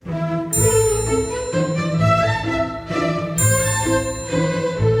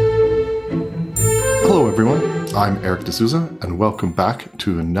I'm Eric D'Souza, and welcome back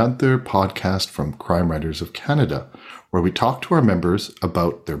to another podcast from Crime Writers of Canada, where we talk to our members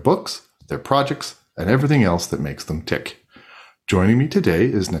about their books, their projects, and everything else that makes them tick. Joining me today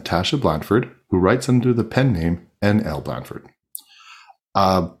is Natasha Blandford, who writes under the pen name N.L. Blandford.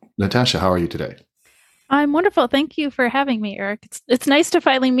 Natasha, how are you today? I'm wonderful. Thank you for having me, Eric. It's nice to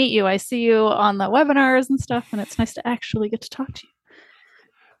finally meet you. I see you on the webinars and stuff, and it's nice to actually get to talk to you.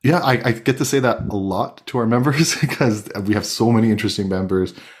 Yeah, I get to say that a lot to our members because we have so many interesting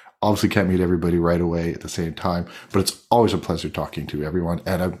members. Obviously can't meet everybody right away at the same time, but it's always a pleasure talking to everyone.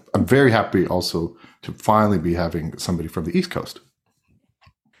 And I'm very happy also to finally be having somebody from the East Coast.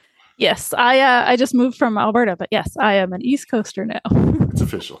 Yes, I just moved from Alberta, but yes, I am an East Coaster now. It's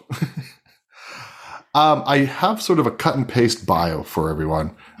official. I have sort of a cut and paste bio for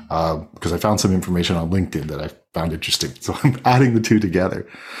everyone because I found some information on LinkedIn that I found interesting. So I'm adding the two together.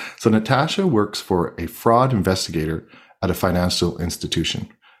 So Natasha works for a fraud investigator at a financial institution.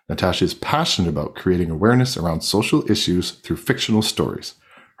 Natasha is passionate about creating awareness around social issues through fictional stories.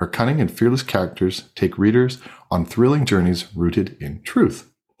 Her cunning and fearless characters take readers on thrilling journeys rooted in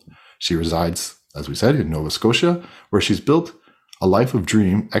truth. She resides, as we said, in Nova Scotia, where she's built a life of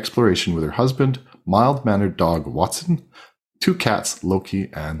dream exploration with her husband, mild-mannered dog Watson, two cats, Loki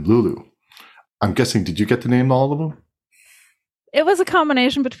and Lulu. I'm guessing, did you get to name all of them? It was a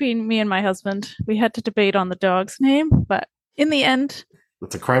combination between me and my husband. We had to debate on the dog's name, but in the end...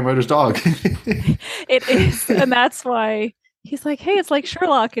 It's a crime writer's dog. It is, and that's why he's like, hey, it's like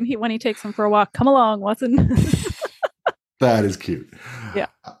Sherlock, and when he takes him for a walk, come along, Watson. That is cute. Yeah.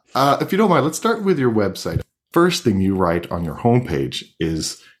 If you don't mind, let's start with your website. First thing you write on your homepage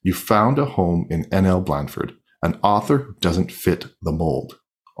is you found a home in N.L. Blandford, an author who doesn't fit the mold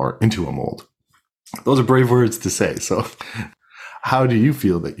or into a mold. Those are brave words to say. So how do you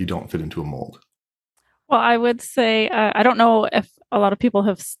feel that you don't fit into a mold? Well, I would say, I don't know if a lot of people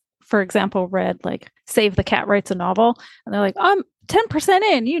have, for example, read like Save the Cat Writes a Novel, and they're like, 10%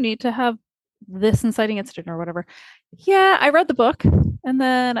 in, you need to have this inciting incident or whatever. Yeah, I read the book and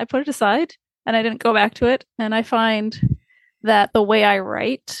then I put it aside and I didn't go back to it. And I find that the way I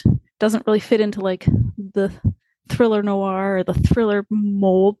write doesn't really fit into like the thriller noir or the thriller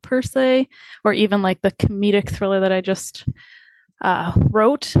mold per se, or even like the comedic thriller that I just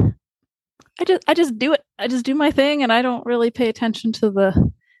wrote. I just do it. I just do my thing, and I don't really pay attention to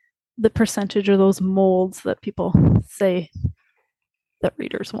the percentage or those molds that people say that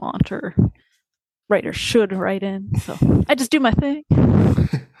readers want or writers should write in. So I just do my thing.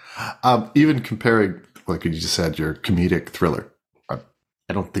 Even comparing, like you just said, your comedic thriller,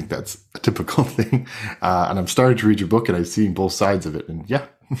 I don't think that's a typical thing. And I'm starting to read your book, and I've seen both sides of it. And yeah,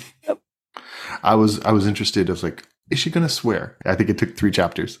 yep. I was interested. I was like, is she going to swear? I think it took 3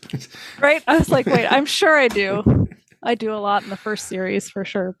 chapters. Right? I was like, wait, I'm sure I do. I do a lot in the first series for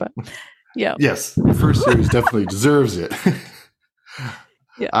sure, but yeah. Yes, the first series definitely deserves it.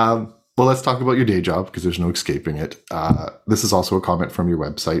 Yeah. Well, let's talk about your day job because there's no escaping it. This is also a comment from your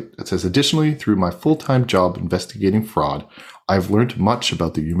website. It says, additionally, through my full-time job investigating fraud, I've learned much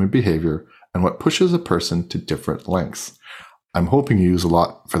about the human behavior and what pushes a person to different lengths. I'm hoping you use a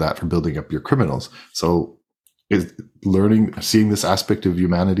lot for that for building up your criminals. So is seeing this aspect of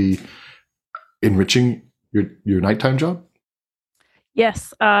humanity enriching your nighttime job?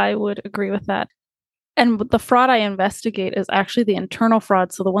 Yes, I would agree with that. And the fraud I investigate is actually the internal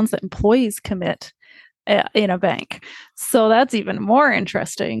fraud, so the ones that employees commit in a bank. So that's even more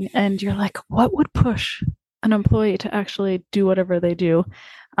interesting. And you're like, what would push an employee to actually do whatever they do?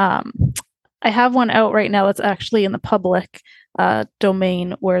 I have one out right now that's actually in the public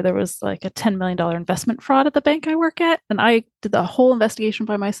domain where there was like a $10 million investment fraud at the bank I work at. And I did the whole investigation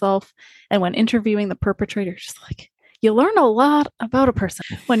by myself. And when interviewing the perpetrator, just like, you learn a lot about a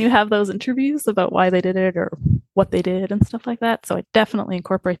person when you have those interviews about why they did it or what they did and stuff like that. So I definitely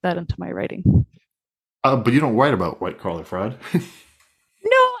incorporate that into my writing. But you don't write about white collar fraud. No,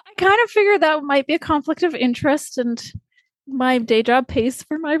 I kind of figured that might be a conflict of interest, and my day job pays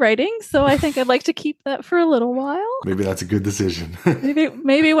for my writing, so I think I'd like to keep that for a little while. Maybe that's a good decision.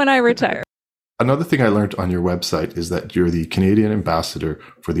 maybe when I retire. Another thing I learned on your website is that you're the Canadian ambassador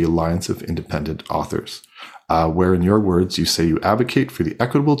for the Alliance of Independent Authors, where in your words, you say you advocate for the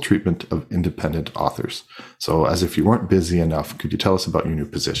equitable treatment of independent authors. So as if you weren't busy enough, could you tell us about your new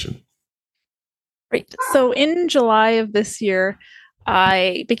position? Right. So in July of this year,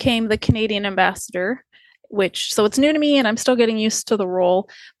 I became the Canadian ambassador, so it's new to me and I'm still getting used to the role.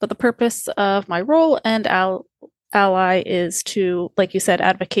 But the purpose of my role and ally is to, like you said,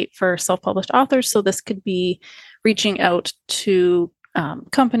 advocate for self-published authors. So this could be reaching out to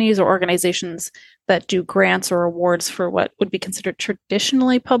companies or organizations that do grants or awards for what would be considered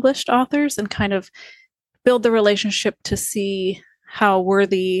traditionally published authors, and kind of build the relationship to see how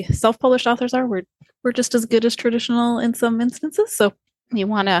worthy self-published authors are. We're just as good as traditional in some instances. So you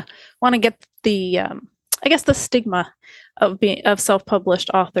want to get the I guess the stigma of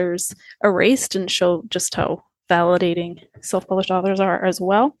self-published authors erased and show just how validating self-published authors are as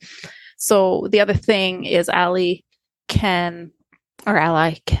well. So the other thing is Ally can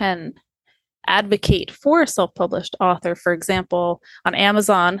advocate for a self-published author. For example, on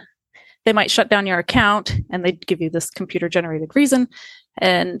Amazon, they might shut down your account and they'd give you this computer-generated reason.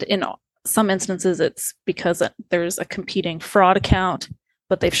 And in some instances, it's because there's a competing fraud account,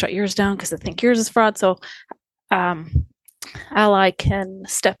 but they've shut yours down because they think yours is fraud. So Ally can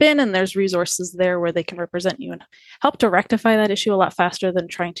step in, and there's resources there where they can represent you and help to rectify that issue a lot faster than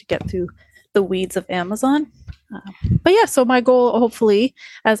trying to get through the weeds of Amazon. But yeah, so my goal, hopefully,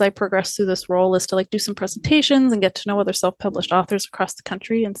 as I progress through this role, is to like do some presentations and get to know other self-published authors across the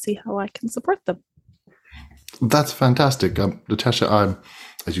country and see how I can support them. That's fantastic. Natasha,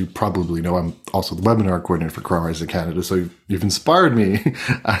 as you probably know, I'm also the webinar coordinator for Crime Writers in Canada. So you've inspired me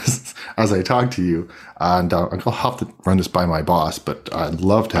as I talk to you. And I'll have to run this by my boss, but I'd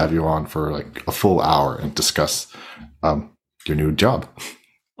love to have you on for like a full hour and discuss your new job.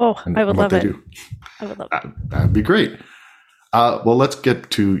 Oh, I would love it. I would love it. That'd be great. Well, let's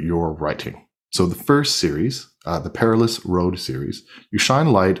get to your writing. So the first series, the Perilous Road series, you shine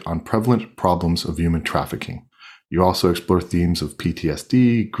light on prevalent problems of human trafficking. You also explore themes of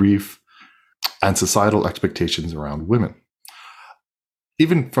PTSD, grief, and societal expectations around women.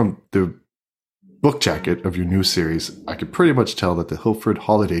 Even from the book jacket of your new series, I could pretty much tell that the Hilford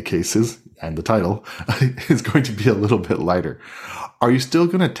holiday cases, and the title, is going to be a little bit lighter. Are you still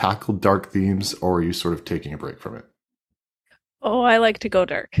going to tackle dark themes, or are you sort of taking a break from it? Oh, I like to go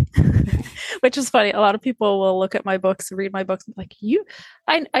dark, which is funny. A lot of people will look at my books, read my books, and be like,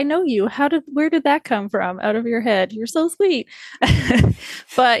 I know you. Where did that come from out of your head? You're so sweet.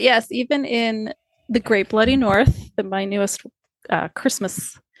 But yes, even in The Great Bloody North, my newest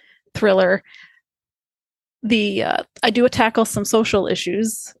Christmas thriller, I do tackle some social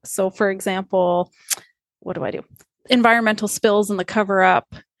issues. So for example, what do I do? Environmental spills in the cover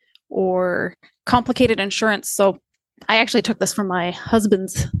up, or complicated insurance. So I actually took this from my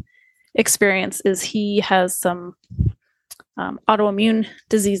husband's experience. Is he has some autoimmune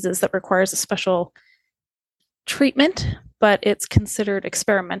diseases that requires a special treatment, but it's considered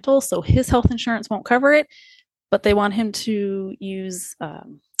experimental. So his health insurance won't cover it, but they want him to use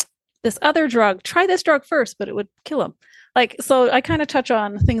this other drug. Try this drug first, but it would kill him. So I kind of touch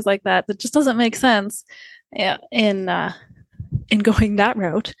on things like that just doesn't make sense in going that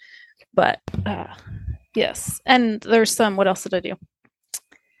route. But yes, and there's some. What else did I do?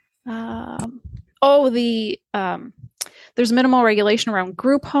 There's minimal regulation around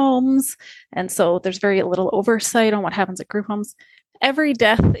group homes, and so there's very little oversight on what happens at group homes. Every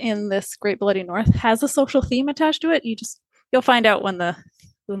death in this Great Bloody North has a social theme attached to it. You'll find out when the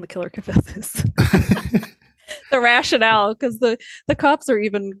killer confesses. The rationale, because the cops are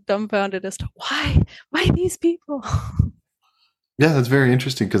even dumbfounded as to why these people. Yeah, that's very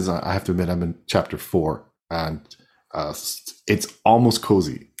interesting, because I have to admit I'm in chapter 4, and it's almost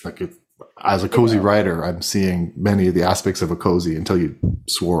cozy. As a cozy writer, I'm seeing many of the aspects of a cozy until you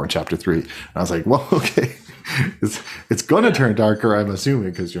swore in chapter 3. And I was like, well, okay, it's going to turn darker, I'm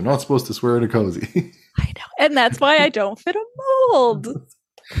assuming, because you're not supposed to swear in a cozy. I know, and that's why I don't fit a mold,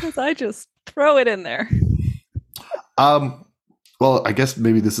 because I just throw it in there. Well, I guess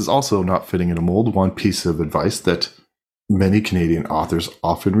maybe this is also not fitting in a mold. One piece of advice that many Canadian authors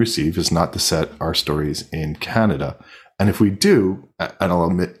often receive is not to set our stories in Canada. And if we do, and I'll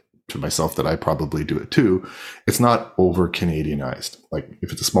admit to myself that I probably do it too, it's not over Canadianized. Like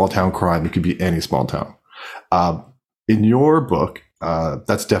if it's a small town crime, it could be any small town. In your book,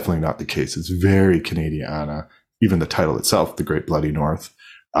 that's definitely not the case. It's very Canadiana. Even the title itself, The Great Bloody North.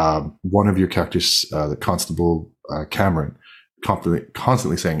 One of your characters, the Constable Cameron,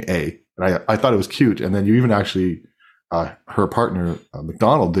 constantly saying A. And I thought it was cute. And then you even actually, her partner,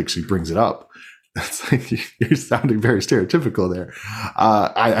 McDonald, actually brings it up. It's like you're sounding very stereotypical there.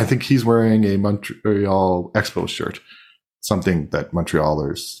 I think he's wearing a Montreal Expo shirt, something that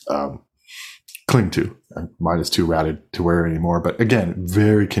Montrealers cling to. Mine is too ratted to wear anymore. But again,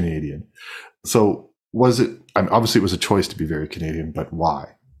 very Canadian. So obviously it was a choice to be very Canadian, but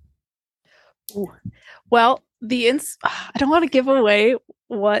why? Ooh. Well, I don't want to give away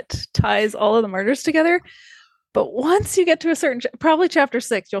what ties all of the murders together, but once you get to a certain, probably chapter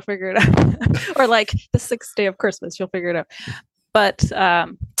 6, you'll figure it out. Or like the 6th day of Christmas, you'll figure it out. But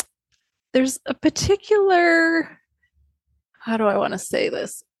there's a particular, how do I want to say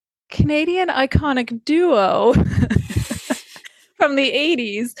this? Canadian iconic duo from the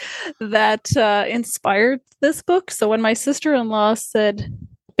 80s that inspired this book. So when my sister-in-law said,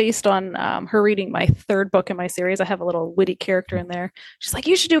 based on her reading my third book in my series, I have a little witty character in there. She's like,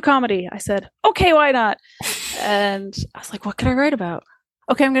 you should do comedy. I said, okay, why not? And I was like, what could I write about?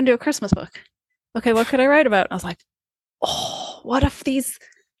 Okay, I'm going to do a Christmas book. Okay, what could I write about? And I was like, oh, what if these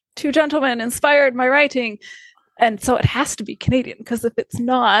two gentlemen inspired my writing? And so it has to be Canadian, because if it's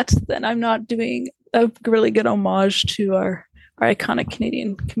not, then I'm not doing a really good homage to our iconic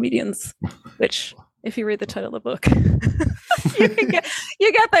Canadian comedians, which, if you read the title of the book, you get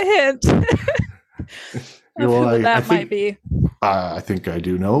the hint. That might be. I think I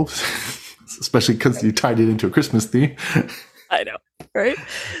do know, especially because you tied it into a Christmas theme. I know, right?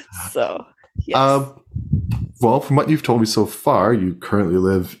 So, yes. Well, from what you've told me so far, you currently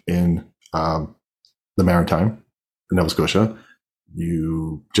live in the Maritime, in Nova Scotia.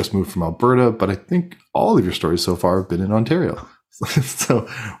 You just moved from Alberta, but I think all of your stories so far have been in Ontario. So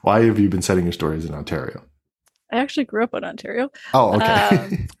why have you been setting your stories in Ontario? I actually grew up in Ontario. Oh,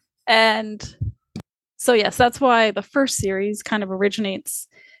 okay. And so, yes, that's why the first series kind of originates,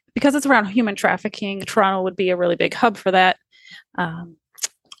 because it's around human trafficking. Toronto would be a really big hub for that.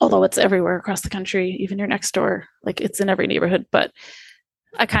 Although it's everywhere across the country, even your next door, like it's in every neighborhood. But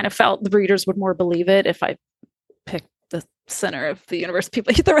I kind of felt the readers would more believe it if I picked the center of the universe.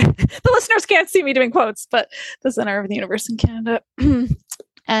 People, the listeners can't see me doing quotes, but the center of the universe in Canada.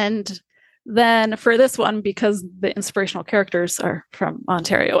 And then for this one, because the inspirational characters are from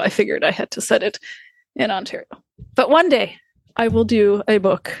Ontario, I figured I had to set it in Ontario. But one day I will do a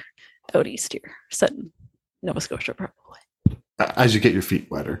book out east here, set in Nova Scotia, probably. As you get your feet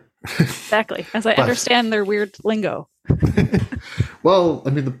wetter. Exactly. As I understand their weird lingo. Well,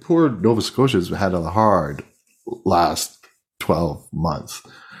 I mean, the poor Nova Scotians had a hard last 12 months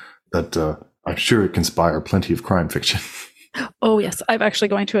that I'm sure it can inspire plenty of crime fiction. Oh, yes. I'm actually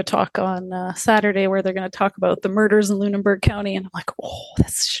going to a talk on Saturday where they're going to talk about the murders in Lunenburg County. And I'm like, oh,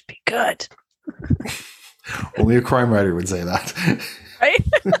 this should be good. Only a crime writer would say that. Right?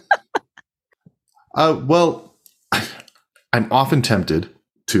 Well, I'm often tempted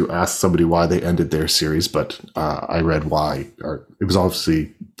to ask somebody why they ended their series, but I read why. It was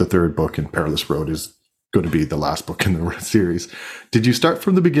obviously the third book in Perilous Road is going to be the last book in the series. Did you start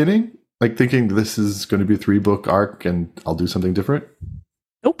from the beginning, like thinking this is going to be a 3-book arc and I'll do something different?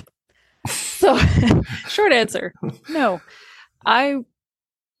 Nope. So, short answer, no.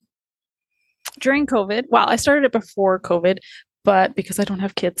 During COVID, I started it before COVID, but because I don't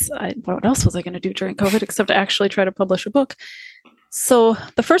have kids, what else was I going to do during COVID except actually try to publish a book? So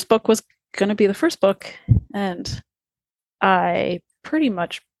the first book was going to be the first book, and I pretty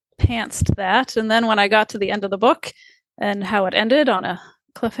much pantsed that. And then when I got to the end of the book and how it ended on a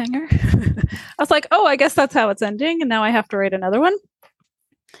cliffhanger, I was like, oh, I guess that's how it's ending. And now I have to write another one.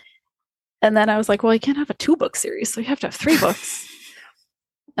 And then I was like, well, you can't have a 2-book series, so you have to have 3 books.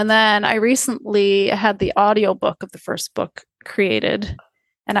 And then I recently had the audiobook of the first book created.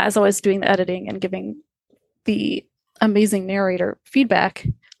 And as I was doing the editing and giving the amazing narrator feedback,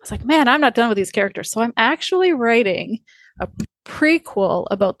 I was like, man, I'm not done with these characters. So I'm actually writing a prequel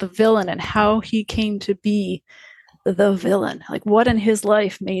about the villain and how he came to be the villain. Like what in his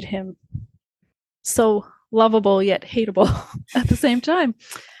life made him so lovable yet hateable at the same time.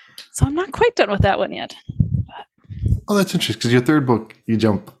 So I'm not quite done with that one yet. Oh, that's interesting, because your third book, you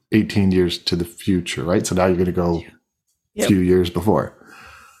jump 18 years to the future, right? So now you're going to go a few years before.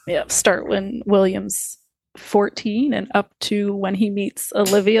 Yeah, start when William's 14 and up to when he meets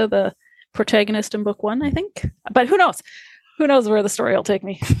Olivia, the protagonist in book 1, I think. But who knows? Who knows where the story will take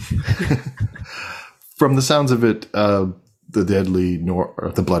me? From the sounds of it, the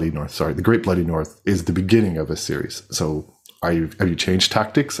Great Bloody North is the beginning of a series. So have you changed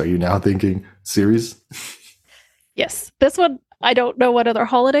tactics? Are you now thinking series? Yes. This one, I don't know what other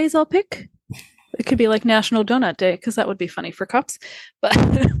holidays I'll pick. It could be like National Donut Day, because that would be funny for cops. But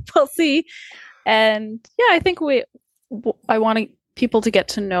we'll see. And yeah, I think I want people to get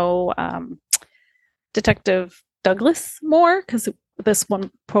to know Detective Douglas more, because this one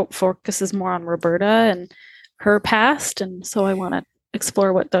focuses more on Roberta and her past. And so I want to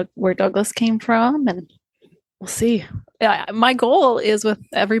explore where Douglas came from, and we'll see. Yeah, my goal is with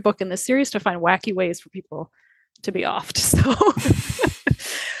every book in this series to find wacky ways for people to be offed. So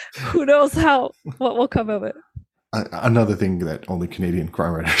who knows what will come of it. Another thing that only Canadian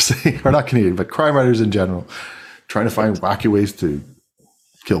crime writers say, or not Canadian, but crime writers in general, trying to find wacky ways to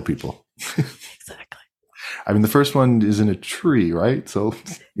kill people. Exactly. I mean, the first one is in a tree, right? So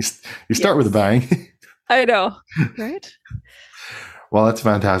you start with a bang. I know, right? Well, that's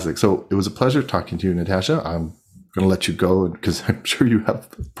fantastic. So it was a pleasure talking to you, Natasha. I'm going to let you go because I'm sure you have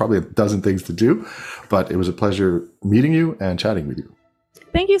probably a dozen things to do, but it was a pleasure meeting you and chatting with you.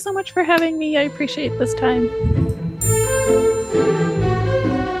 Thank you so much for having me. I appreciate this time.